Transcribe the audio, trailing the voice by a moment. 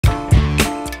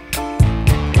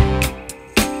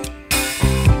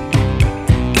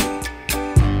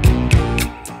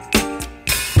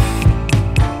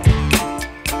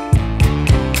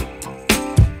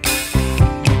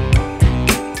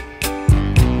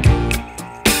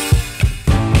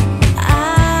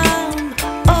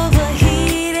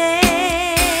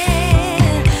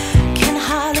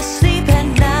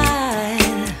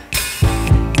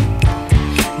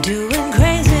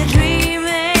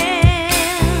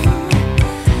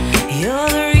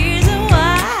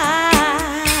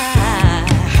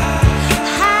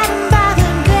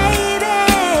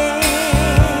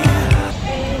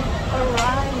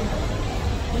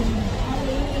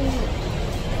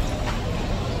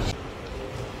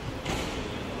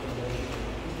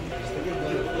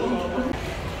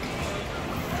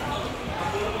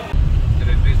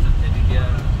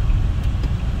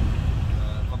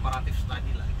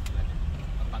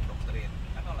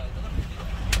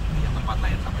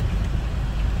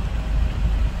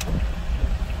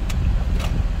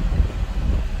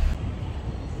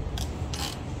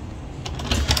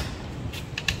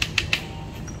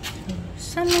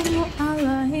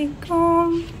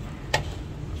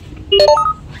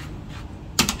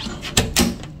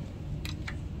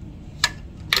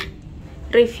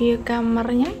Review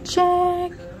kamarnya,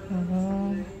 cek.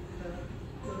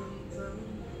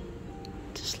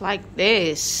 Just like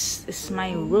this. This is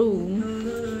my room.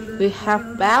 We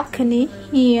have balcony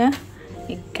here.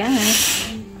 You guys.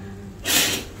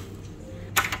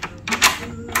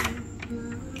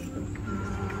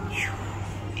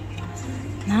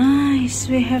 Nice.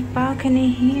 We have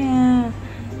balcony here.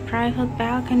 Private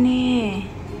balcony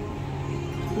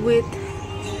with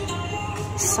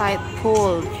side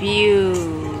pool view.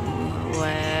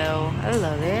 Wow, I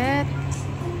love it.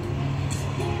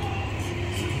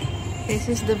 This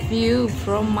is the view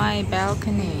from my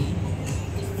balcony.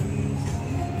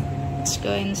 Let's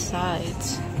go inside.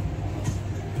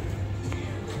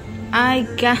 I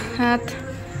got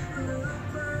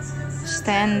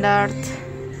standard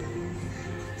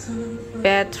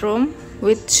bedroom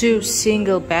with 2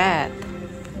 single bed.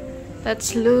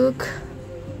 Let's look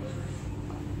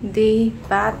the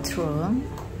bathroom.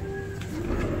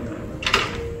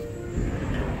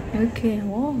 Okay,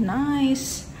 oh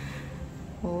nice.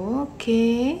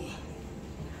 Okay,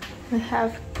 we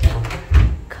have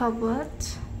cupboard.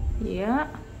 Yeah,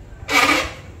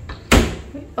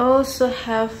 we also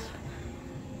have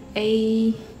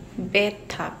a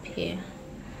bathtub here.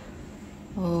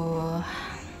 Oh,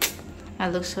 I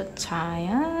look so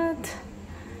tired.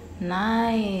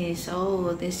 Nice.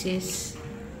 Oh, this is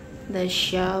the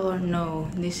shower. No,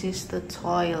 this is the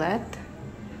toilet.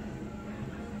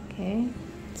 Okay,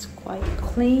 it's quite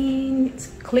clean. It's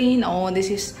clean. Oh, this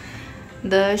is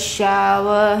the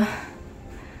shower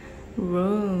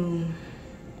room.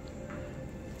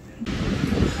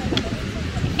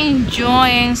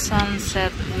 Enjoying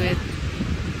sunset with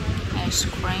ice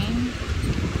cream.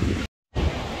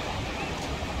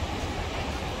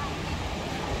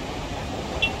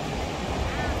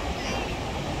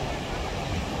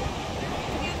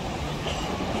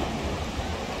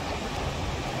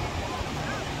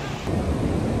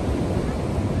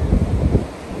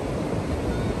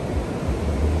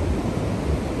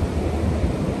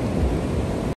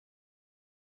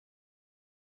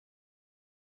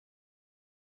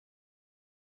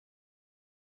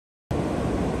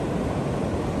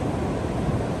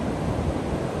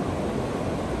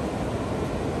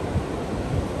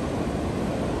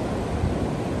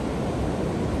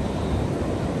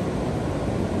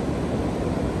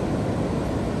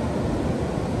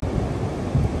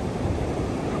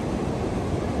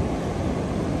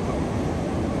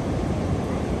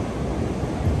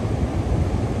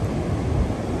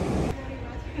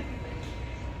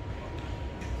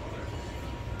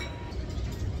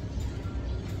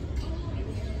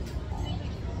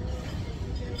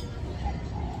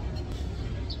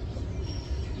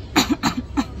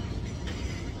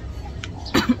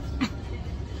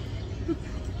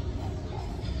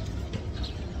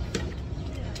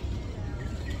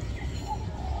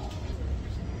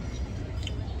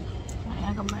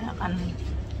 Kebanyakan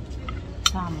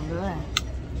sambal ya.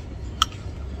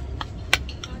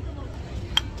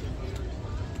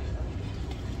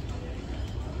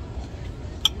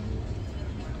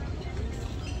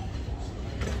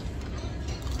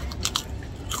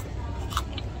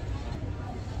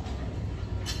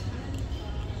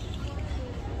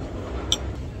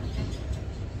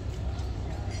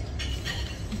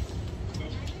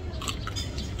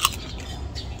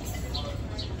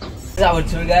 Our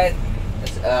tour guide,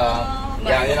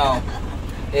 yeah, you know,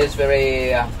 is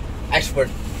very expert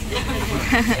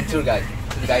in tour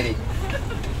guiding.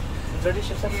 Introduce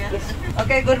yourself, please.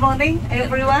 Okay, good morning,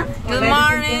 everyone. Good Ladies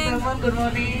morning. and gentlemen, good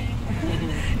morning.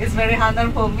 It's very honor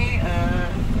for me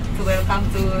to welcome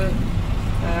to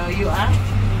UR.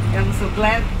 I'm so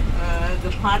glad the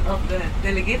part of the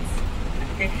delegates.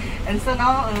 Okay, and so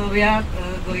now we are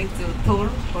going to tour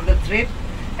for the trip,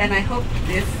 and I hope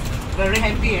this very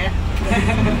happy, yeah.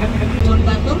 John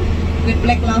butter with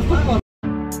black lava.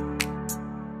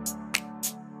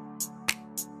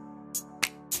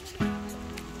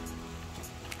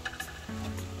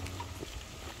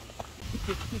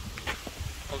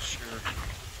 Oh, sure.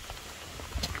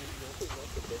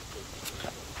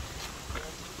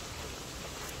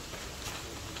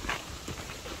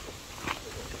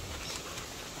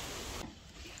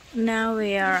 Now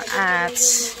we are at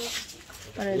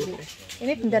what is it?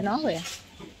 Ini danau apa ya?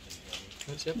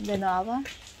 Danau apa?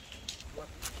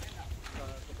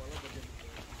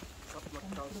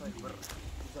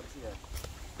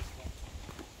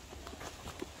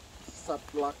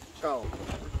 Satlakau.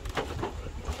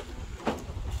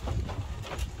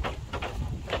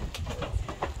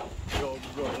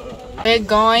 We're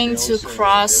going to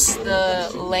cross the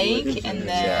lake and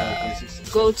then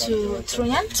go to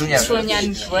Terunyan.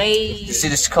 Terunyan You Bridge. see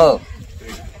the skull?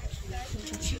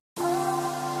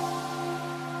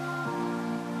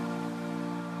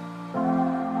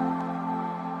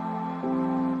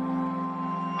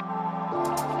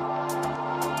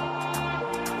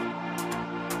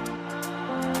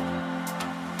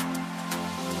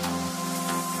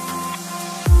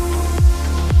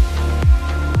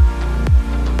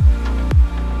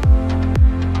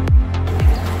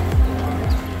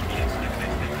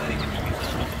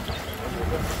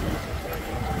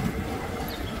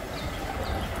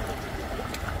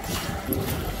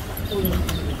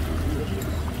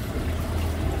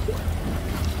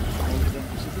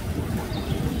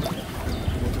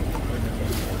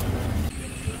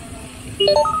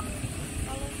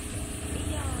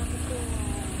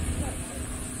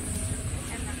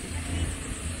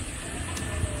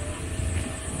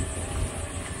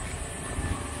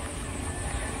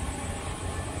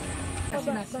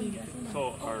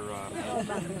 So are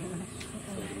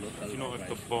do you know if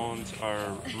the bones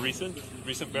are recent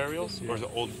burials, or is it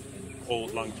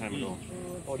old long time ago?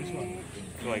 Oh, this one.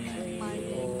 Like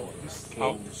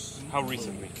how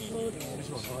recently?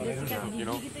 You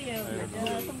know?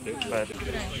 But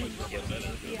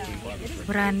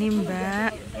Berani,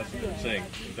 Mbak.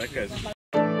 that guy's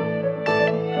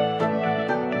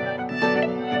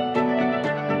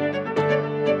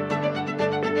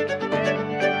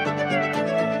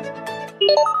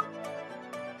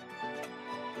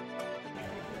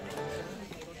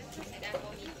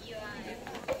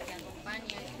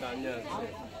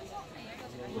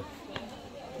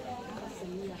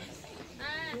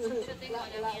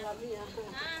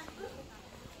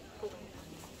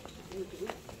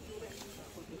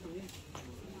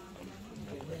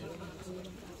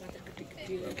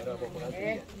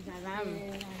Salam.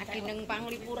 Akineng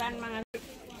Penglipuran mangan.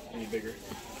 any bigger.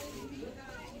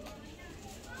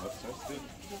 What size?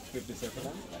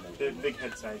 57? The big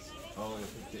head size. Oh,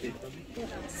 58.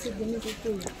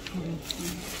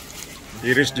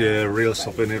 Here is the real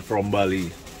souvenir from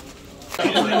Bali.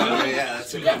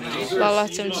 Lolah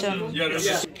cem-cem.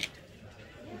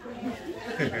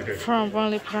 From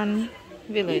Penglipuran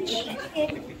village.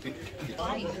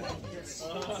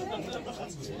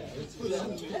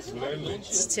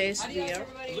 It tastes weird.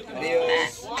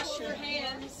 Wash your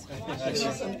hands.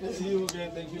 See you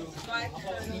again, thank you.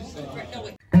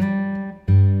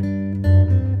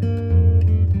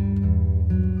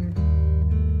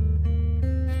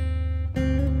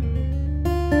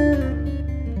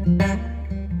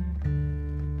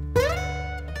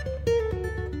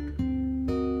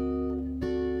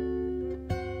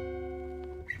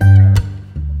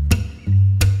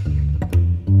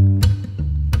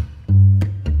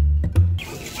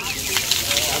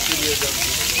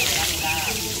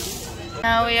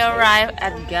 Now we arrive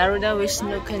at Garuda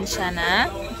Wisnu Kencana,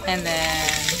 and then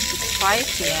it's 5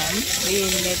 p.m. We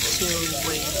need to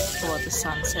wait for the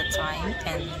sunset time,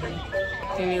 and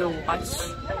we will watch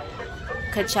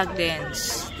Kecak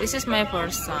dance. This is my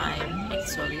first time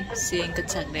actually seeing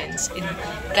Kecak dance in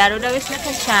Garuda Wisnu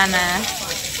Kencana.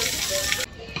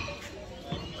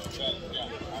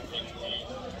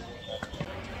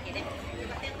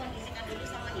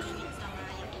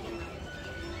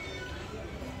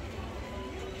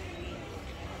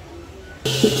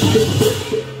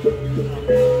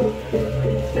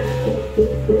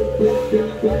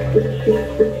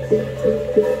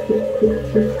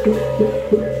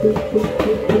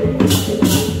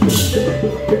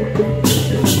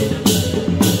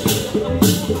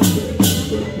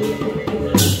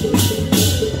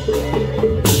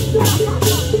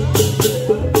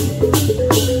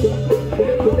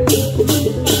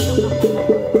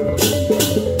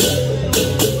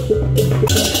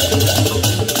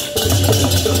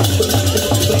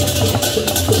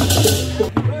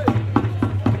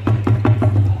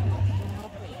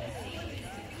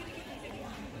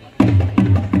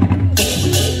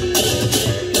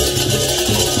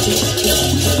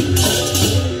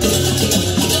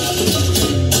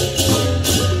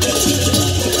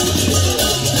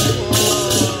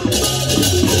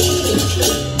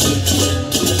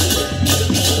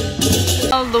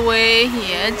 All the way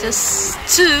here just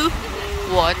to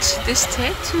watch this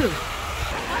statue.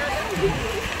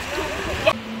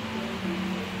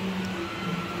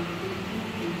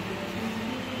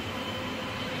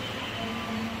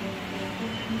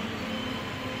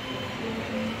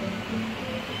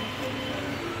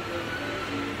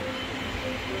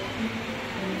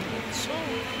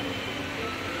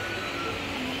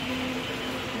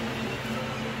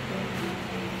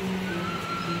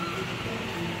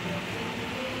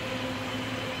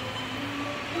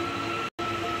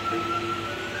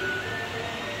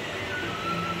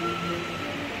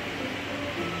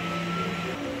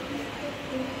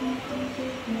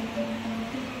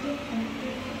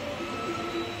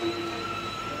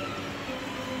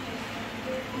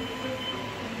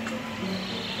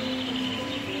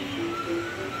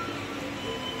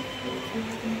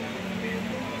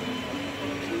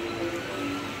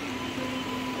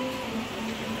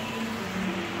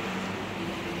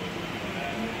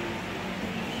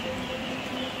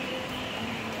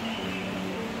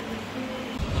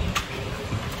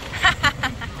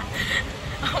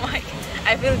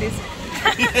 I feel this.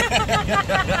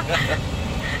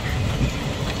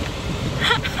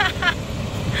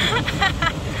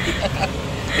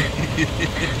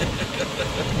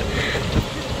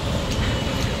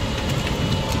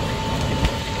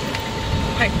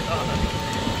 Oh my god.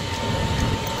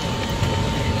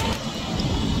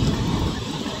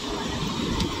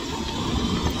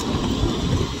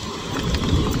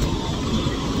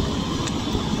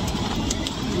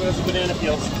 banana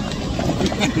peels.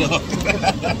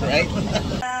 Right?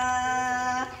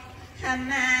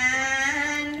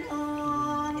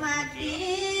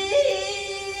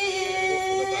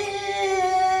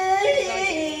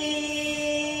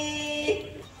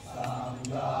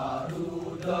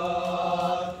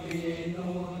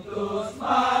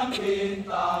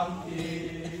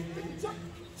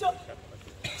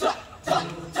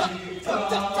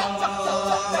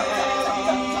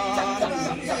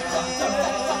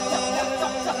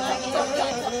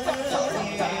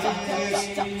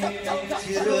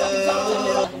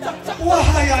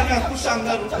 Wahai anakku sang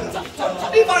Garuda,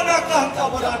 di manakah kau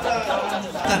berada?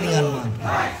 Tandingan mana?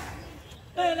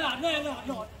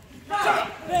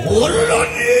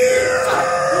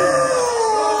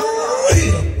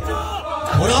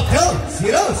 Murah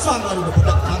sila sang Garuda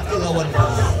pedak kaki lawan kau.